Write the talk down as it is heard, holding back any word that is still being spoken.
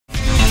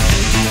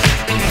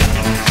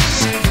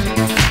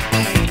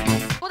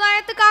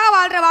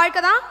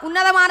வாழ்க்கை தான்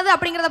உன்னதமானது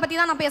அப்படிங்கிறத பற்றி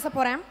தான் நான் பேச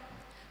போகிறேன்.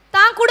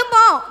 தான்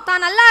குடும்பம்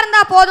தான் நல்லா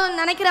இருந்தால்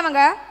போதும்னு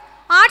நினைக்கிறவங்க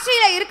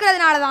ஆட்சியில்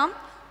இருக்கிறதுனால தான்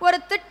ஒரு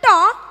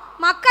திட்டம்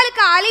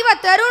மக்களுக்கு அழிவை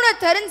தரும்னு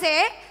தெரிஞ்சே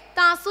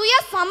தான் சுய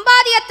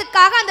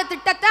சம்பாதியத்துக்காக அந்த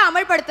திட்டத்தை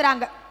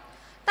அமல்படுத்துகிறாங்க.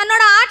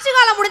 தன்னோட ஆட்சி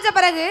காலம் முடிஞ்ச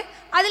பிறகு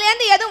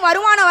அதுலேருந்து எதுவும்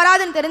வருமானம்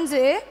வராதுன்னு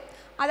தெரிஞ்சு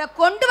அதை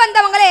கொண்டு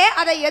வந்தவங்களே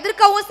அதை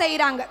எதிர்க்கவும்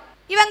செய்கிறாங்க.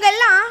 இவங்க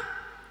எல்லாம்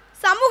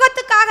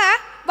சமூகத்துக்காக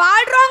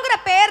வாழ்கிறோங்கிற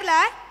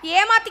பேரில்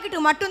ஏமாத்திக்கிட்டு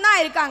மட்டும்தான்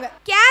இருக்காங்க.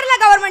 கேரளா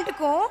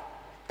கவர்மெண்ட்டுக்கும்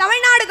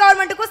தமிழ்நாடு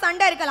கவர்மெண்ட்டுக்கும்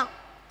சண்டை இருக்கலாம்,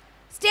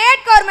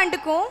 ஸ்டேட்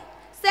கவர்மெண்ட்டுக்கும்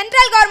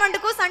சென்ட்ரல்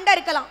கவர்மெண்ட்டுக்கும் சண்டை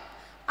இருக்கலாம்.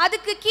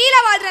 அதுக்கு கீழே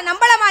வாழ்கிற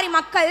நம்மள மாதிரி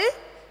மக்கள்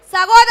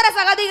சகோதர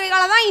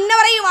சகோதரிகளை தான் இன்ன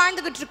வரையும்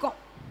வாழ்ந்துக்கிட்டு இருக்கோம்.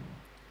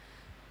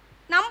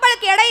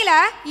 நம்மளுக்கு இடையில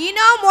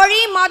இனம் மொழி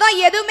மதம்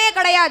எதுவுமே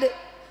கிடையாது.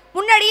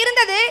 முன்னாடி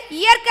இருந்தது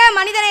இயற்கை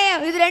மனிதனே,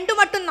 இது ரெண்டு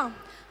மட்டும்தான்.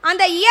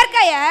 அந்த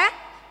இயற்கையை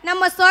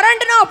நம்ம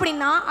சுரண்டணும்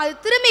அப்படின்னா அது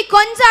திரும்பி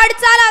கொஞ்சம்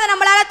அடித்தாலும் அதை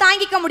நம்மளால்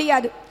தாங்கிக்க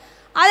முடியாது.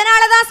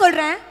 அதனால தான்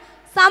சொல்கிறேன்,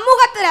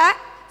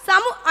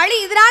 சமூகத்தில்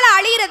இதனால்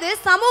அழிகிறது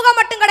சமூகம்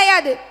மட்டும்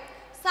கிடையாது,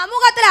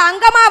 சமூகத்தில்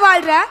அங்கமாக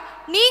வாழ்கிற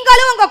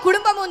நீங்களும் உங்கள்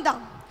குடும்பமும்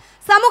தான்.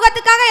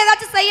 சமூகத்துக்காக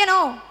ஏதாச்சும்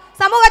செய்யணும்,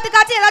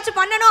 சமூகத்துக்காச்சும் ஏதாச்சும்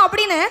பண்ணணும்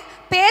அப்படின்னு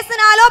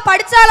பேசினாலோ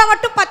படித்தாலோ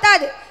மட்டும்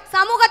பத்தாது.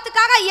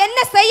 சமூகத்துக்காக என்ன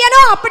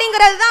செய்யணும்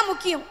அப்படிங்கிறது தான்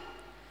முக்கியம்.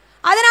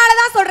 அதனால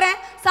தான் சொல்கிறேன்,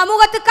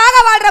 சமூகத்துக்காக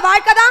வாழ்கிற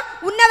வாழ்க்கை தான்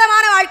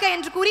உன்னதமான வாழ்க்கை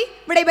என்று கூறி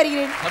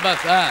விடைபெறுகிறேன்.